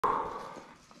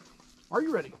Are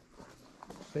you ready?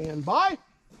 Stand by.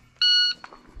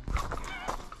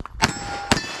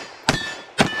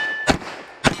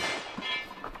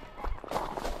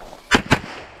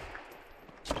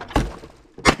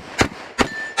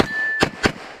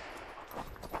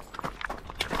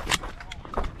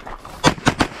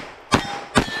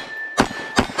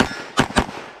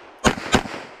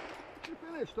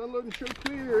 Finished. Unload and show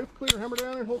clear. If clear, hammer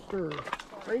down and holster.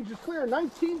 Range is clear.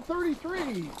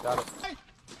 1933. Got it.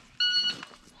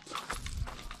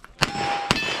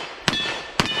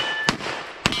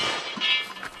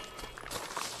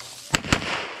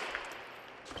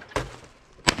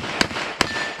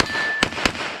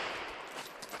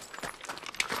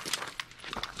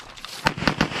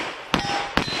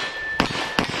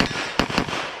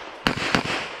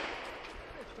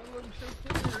 Unload and show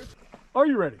clear. Are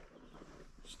you ready?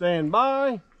 Stand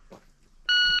by.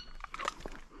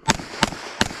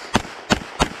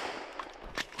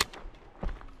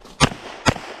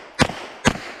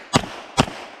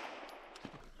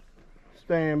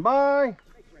 Stand by.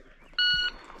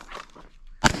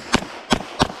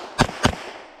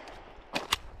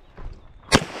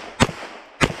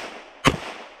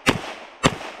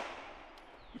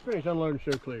 Finish, unload and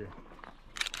show clear.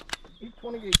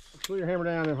 828. Clear, hammer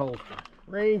down and holster.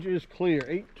 Range is clear.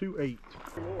 828.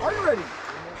 Are you ready?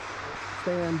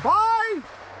 Stand by.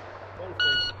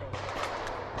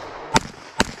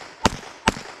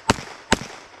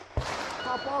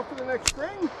 Hop off to the next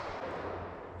string.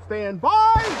 Stand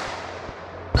by.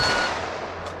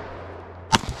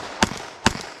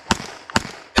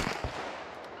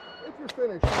 If you're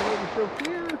finished, unload and show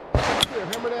clear. Clear,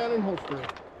 hammer down and holster.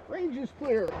 Range is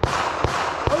clear.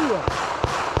 Are you ready?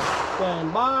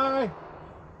 Stand by.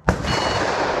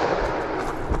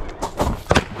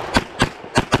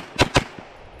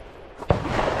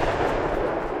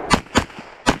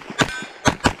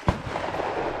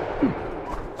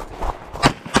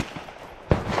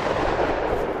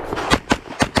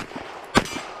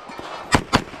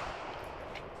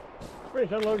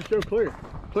 Finish, unload and show clear.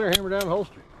 Clear, hammer down,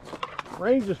 holster.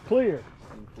 Range is clear.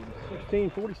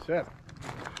 1647.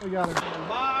 We got it. Stand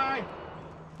by.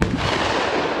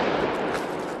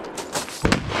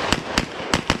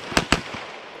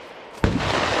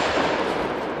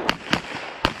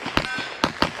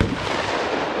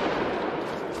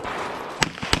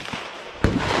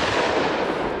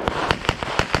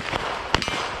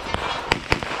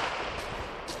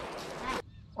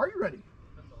 Are you ready?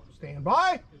 Stand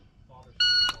by.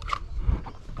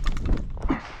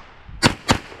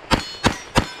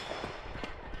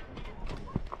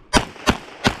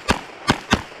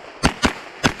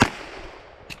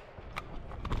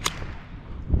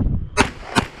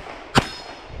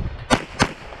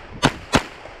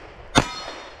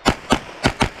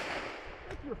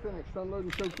 If you're finished, unload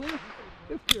and show clear.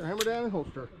 If clear, hammer down and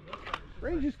holster.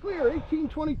 Range is clear.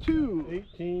 1822.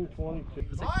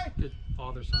 1822. It's like a good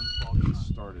father-son quality.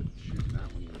 Started shooting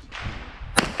that when he was 10.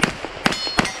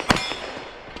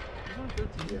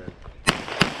 Yeah.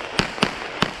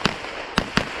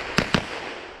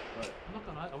 I'm not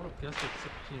gonna lie, I would have guessed like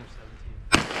 16 or 17.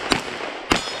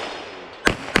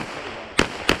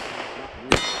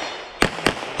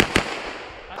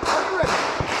 Are you ready?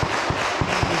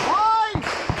 Bye!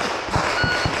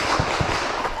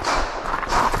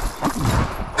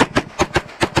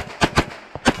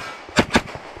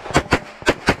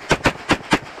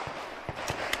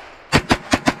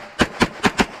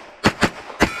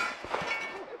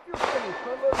 If you're finished,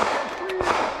 unload and show clear.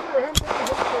 Clear, hammer down and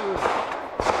holster.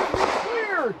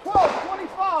 Clear,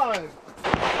 1225.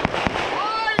 Bye!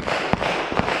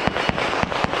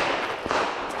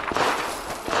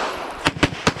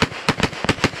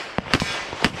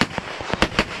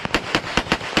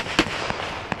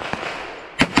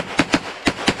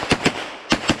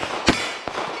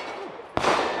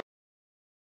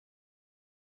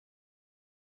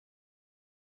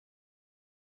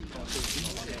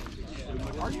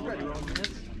 Are you ready?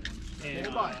 And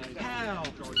Goodbye. pow!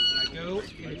 And I go,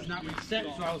 and it's not reset,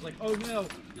 so I was like, oh no.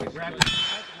 I grabbed it,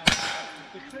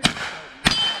 and the trigger, so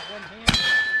one hand.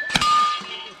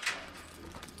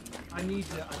 I need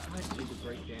to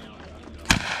break down.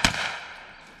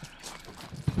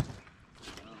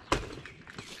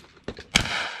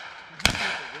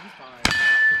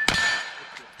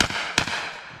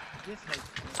 This has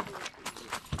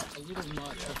a little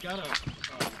much. I've got a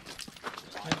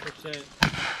 10%.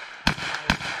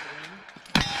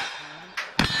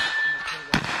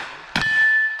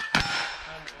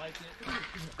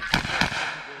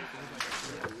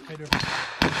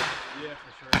 Yeah,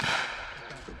 for sure.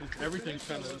 Everything's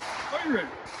kind of. Are you ready?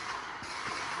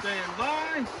 Stand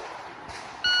by.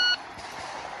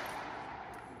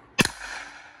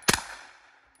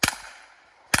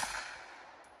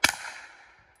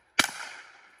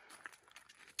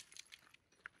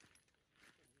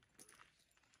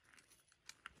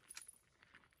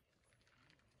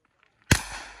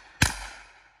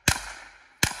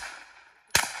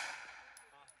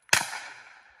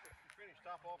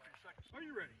 Are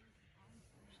you ready?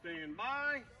 Stand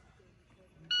by.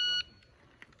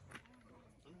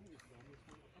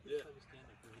 Yeah. Are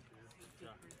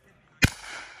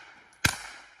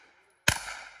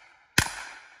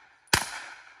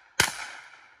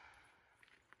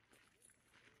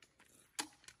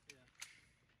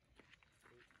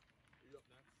you up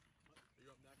next? Are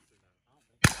you up next or no?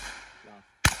 No.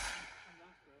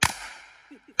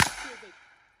 Are you ready?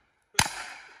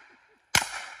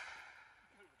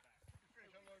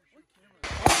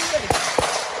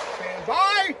 Stand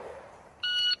by.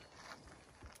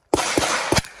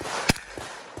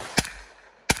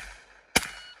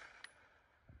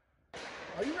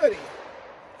 Are you ready?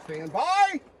 Stand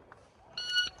by.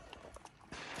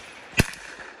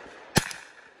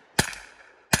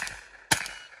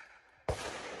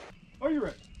 Are you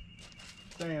ready?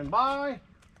 Stand by.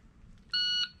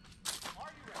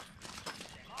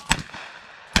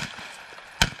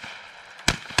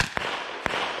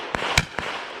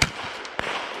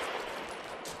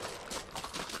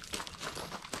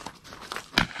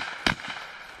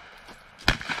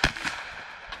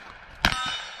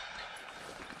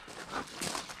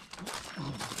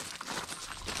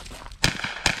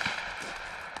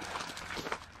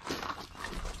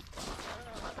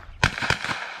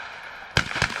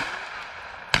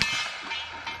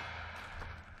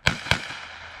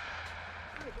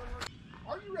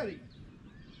 Are you ready?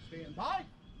 Stand by.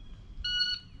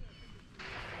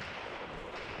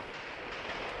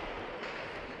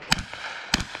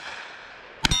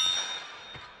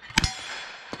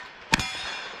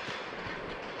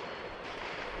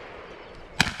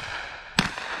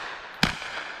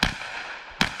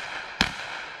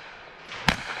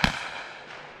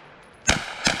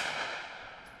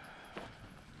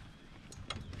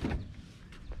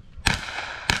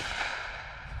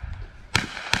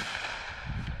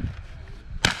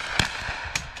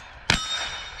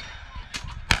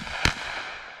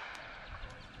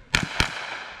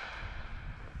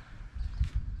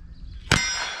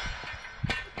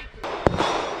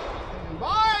 Stand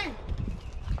by.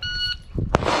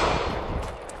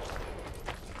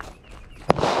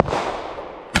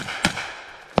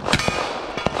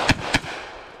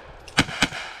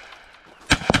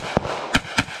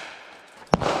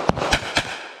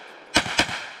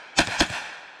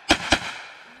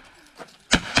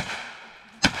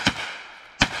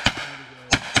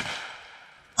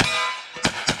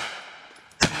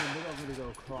 We're going to go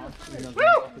across.